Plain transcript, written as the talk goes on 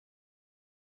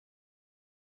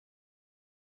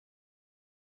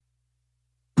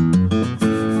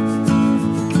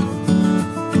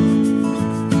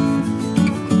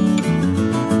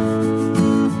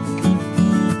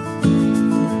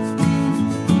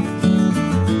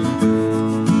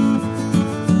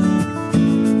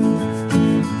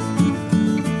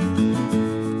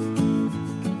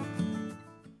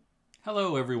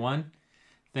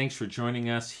Thanks for joining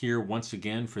us here once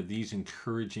again for these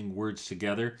encouraging words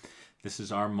together. This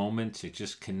is our moment to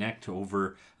just connect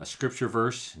over a scripture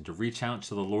verse and to reach out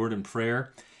to the Lord in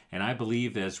prayer. And I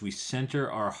believe as we center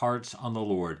our hearts on the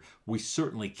Lord, we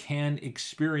certainly can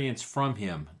experience from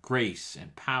Him grace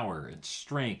and power and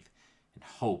strength and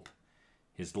hope,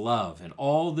 His love, and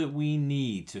all that we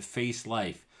need to face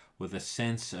life with a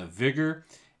sense of vigor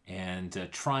and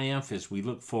triumph as we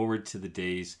look forward to the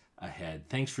days ahead.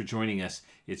 Thanks for joining us.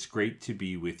 It's great to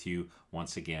be with you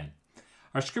once again.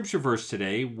 Our scripture verse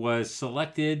today was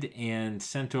selected and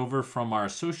sent over from our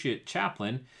associate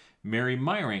chaplain, Mary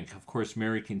Meyerink. Of course,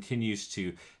 Mary continues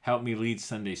to help me lead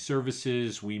Sunday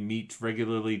services. We meet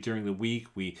regularly during the week.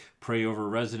 We pray over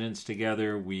residents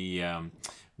together.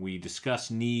 We discuss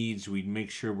needs. We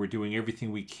make sure we're doing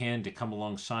everything we can to come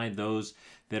alongside those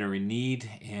that are in need,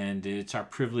 and it's our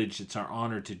privilege, it's our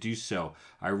honor to do so.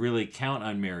 I really count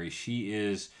on Mary. She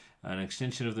is an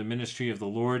extension of the ministry of the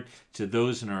Lord to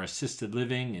those in our assisted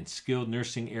living and skilled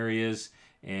nursing areas,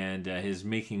 and is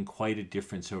making quite a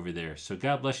difference over there. So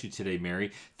God bless you today,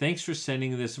 Mary. Thanks for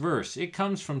sending this verse. It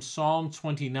comes from Psalm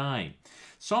 29.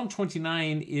 Psalm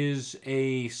 29 is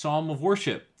a psalm of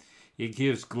worship. It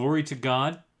gives glory to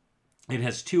God. It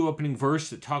has two opening verses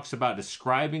that talks about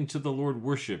ascribing to the Lord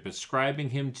worship,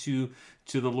 ascribing Him to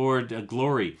the Lord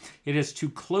glory. It has two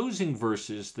closing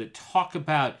verses that talk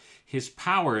about His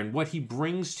power and what He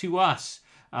brings to us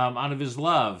out of His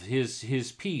love,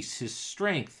 His peace, His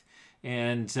strength.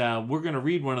 And we're going to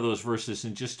read one of those verses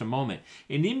in just a moment.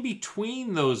 And in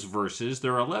between those verses,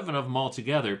 there are 11 of them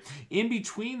altogether. In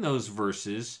between those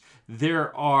verses,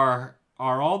 there are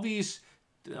all these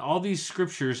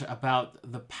scriptures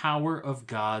about the power of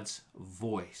God's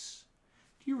voice.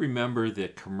 Do you remember the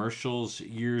commercials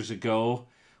years ago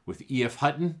with E.F.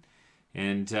 Hutton?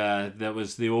 And that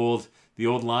was the old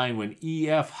line, when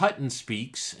E.F. Hutton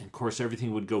speaks, and of course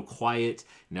everything would go quiet.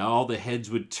 Now all the heads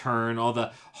would turn, all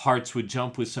the hearts would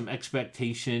jump with some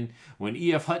expectation. When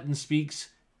E.F. Hutton speaks,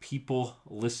 people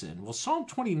listen. Well, Psalm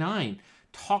 29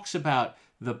 talks about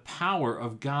the power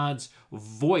of God's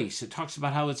voice. It talks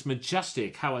about how it's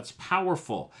majestic, how it's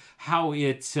powerful, how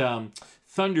it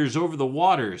thunders over the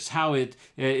waters, how it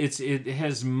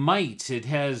has might, it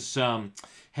has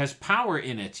power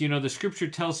in it. You know, the scripture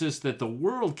tells us that the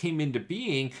world came into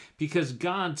being because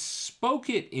God spoke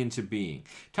it into being.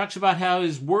 It talks about how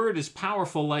His word is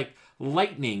powerful like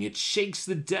lightning. It shakes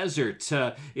the desert.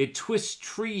 It twists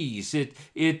trees.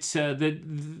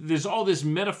 There's all this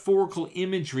metaphorical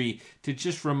imagery to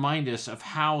just remind us of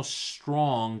how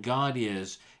strong God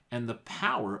is and the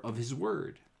power of His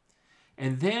word.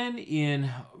 And then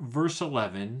in verse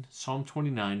 11, Psalm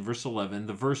 29, verse 11,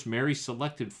 the verse Mary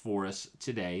selected for us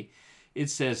today, it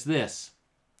says this: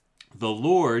 "The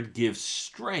Lord gives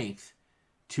strength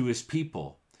to His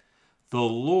people. The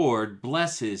Lord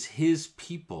blesses His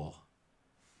people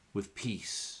with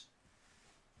peace."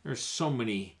 There's so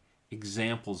many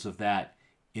examples of that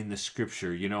in the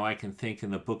scripture. You know, I can think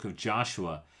in the book of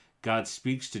Joshua, God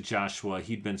speaks to Joshua.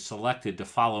 He'd been selected to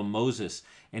follow Moses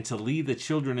and to lead the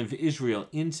children of Israel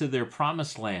into their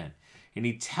promised land. And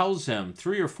he tells them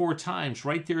 3 or 4 times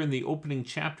right there in the opening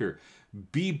chapter,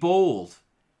 "Be bold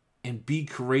and be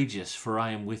courageous, for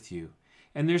I am with you."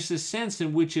 And there's this sense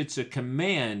in which it's a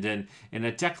command and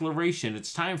a declaration.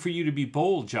 It's time for you to be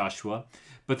bold, Joshua.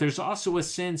 But there's also a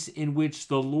sense in which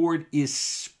the Lord is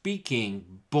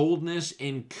speaking boldness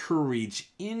and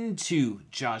courage into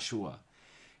Joshua.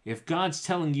 If God's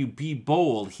telling you be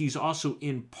bold, He's also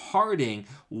imparting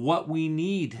what we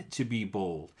need to be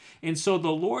bold. And so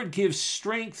the Lord gives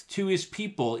strength to His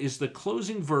people is the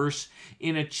closing verse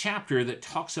in a chapter that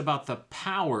talks about the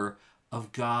power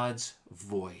of God's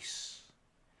voice.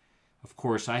 Of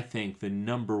course, I think the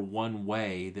number one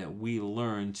way that we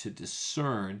learn to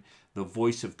discern the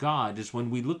voice of God is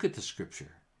when we look at the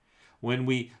scripture. When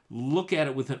we look at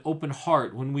it with an open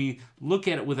heart, when we look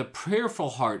at it with a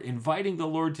prayerful heart, inviting the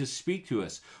Lord to speak to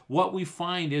us, what we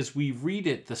find as we read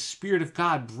it, the Spirit of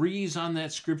God breathes on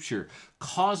that scripture,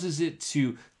 causes it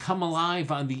to come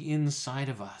alive on the inside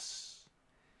of us.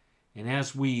 And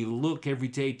as we look every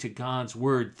day to God's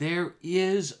word, there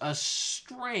is a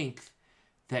strength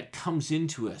that comes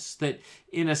into us, that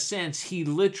in a sense, He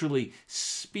literally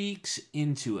speaks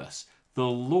into us. The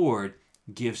Lord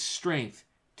gives strength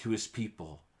to His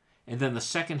people. And then the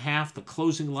second half, the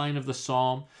closing line of the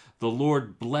psalm, the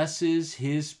Lord blesses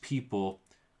His people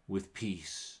with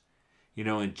peace. You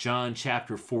know, in John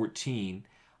chapter 14,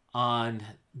 on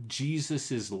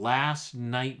Jesus' last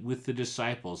night with the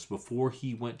disciples before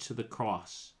He went to the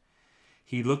cross,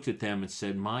 He looked at them and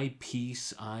said, "My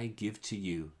peace I give to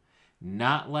you,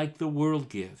 not like the world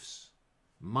gives,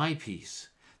 my peace.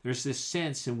 There's this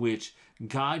sense in which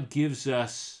God gives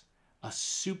us a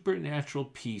supernatural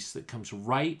peace that comes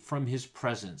right from his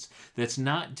presence, that's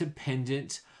not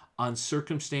dependent on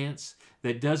circumstance.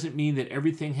 That doesn't mean that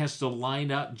everything has to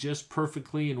line up just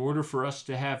perfectly in order for us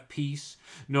to have peace.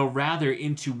 No, rather,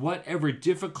 into whatever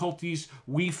difficulties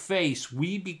we face,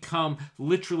 we become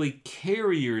literally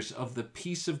carriers of the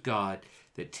peace of God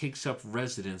that takes up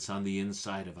residence on the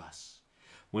inside of us.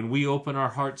 When we open our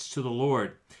hearts to the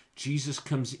Lord, Jesus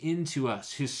comes into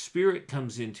us. His Spirit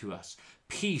comes into us.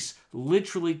 Peace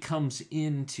literally comes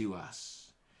into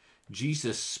us.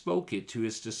 Jesus spoke it to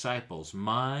his disciples.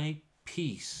 My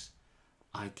peace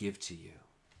I give to you.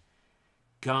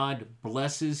 God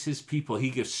blesses his people. He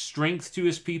gives strength to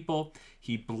his people.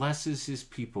 He blesses his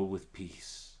people with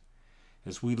peace.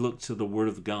 As we look to the Word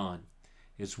of God,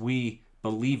 as we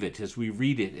believe it, as we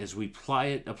read it, as we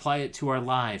apply it to our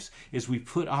lives, as we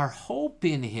put our hope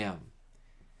in him,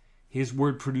 his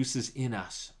Word produces in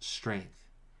us strength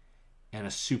and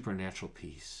a supernatural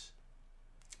peace.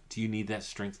 Do you need that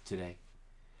strength today?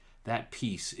 That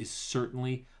peace is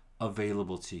certainly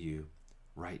available to you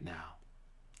right now.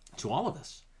 To all of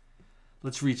us,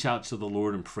 let's reach out to the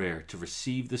Lord in prayer to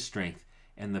receive the strength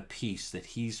and the peace that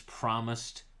he's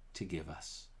promised to give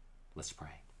us. Let's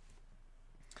pray.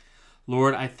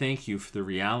 Lord, I thank you for the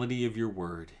reality of your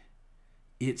word.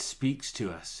 It speaks to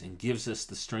us and gives us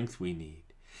the strength we need.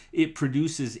 It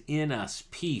produces in us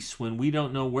peace when we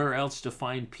don't know where else to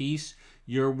find peace.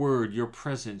 Your word, your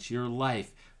presence, your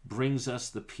life brings us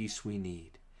the peace we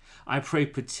need. I pray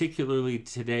particularly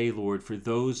today, Lord, for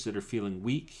those that are feeling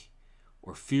weak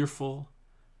or fearful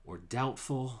or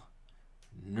doubtful,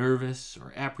 nervous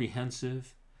or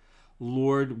apprehensive.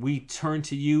 Lord, we turn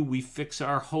to you, we fix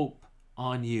our hope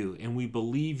on you, and we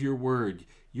believe your word.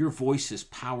 Your voice is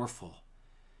powerful.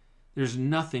 There's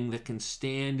nothing that can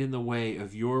stand in the way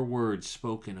of your word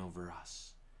spoken over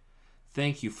us.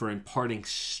 Thank you for imparting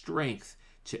strength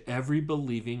to every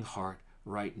believing heart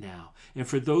right now. And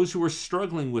for those who are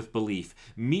struggling with belief,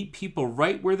 meet people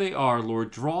right where they are,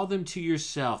 Lord. Draw them to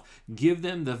yourself. Give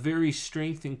them the very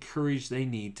strength and courage they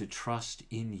need to trust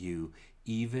in you,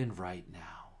 even right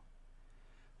now.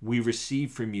 We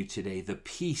receive from you today the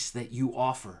peace that you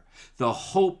offer, the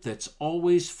hope that's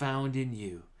always found in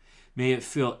you. May it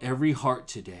fill every heart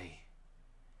today.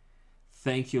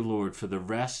 Thank you, Lord, for the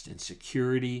rest and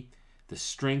security, the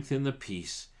strength and the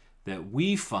peace that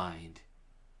we find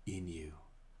in you.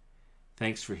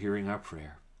 Thanks for hearing our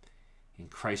prayer. In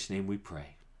Christ's name we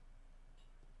pray.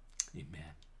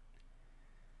 Amen.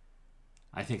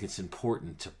 I think it's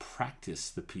important to practice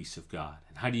the peace of God.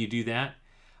 And how do you do that?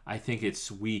 I think it's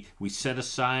we set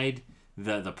aside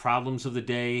the problems of the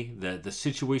day, the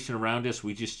situation around us.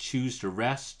 We just choose to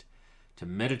rest, to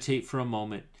meditate for a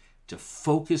moment, to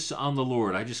focus on the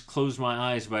Lord. I just close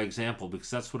my eyes by example because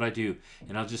that's what I do.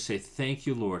 And I'll just say, thank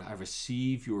you, Lord. I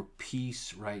receive your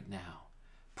peace right now.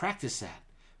 Practice that.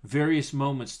 Various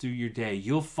moments through your day.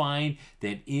 You'll find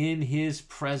that in his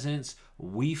presence,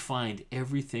 we find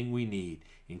everything we need,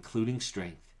 including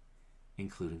strength,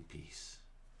 including peace.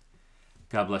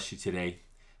 God bless you today.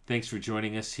 Thanks for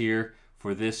joining us here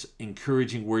for this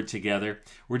encouraging word together.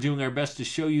 We're doing our best to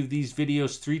show you these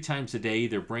videos 3 times a day.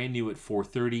 They're brand new at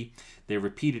 4:30. They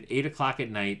repeat at 8 o'clock at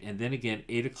night and then again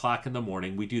 8 o'clock in the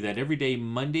morning. We do that every day,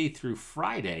 Monday through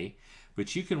Friday,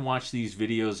 but you can watch these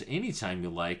videos anytime you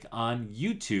like on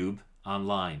YouTube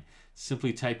online.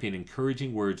 Simply type in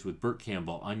Encouraging Words with Burt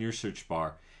Campbell on your search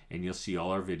bar and you'll see all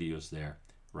our videos there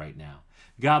right now.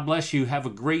 God bless you. Have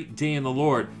a great day in the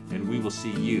Lord, and we will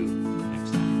see you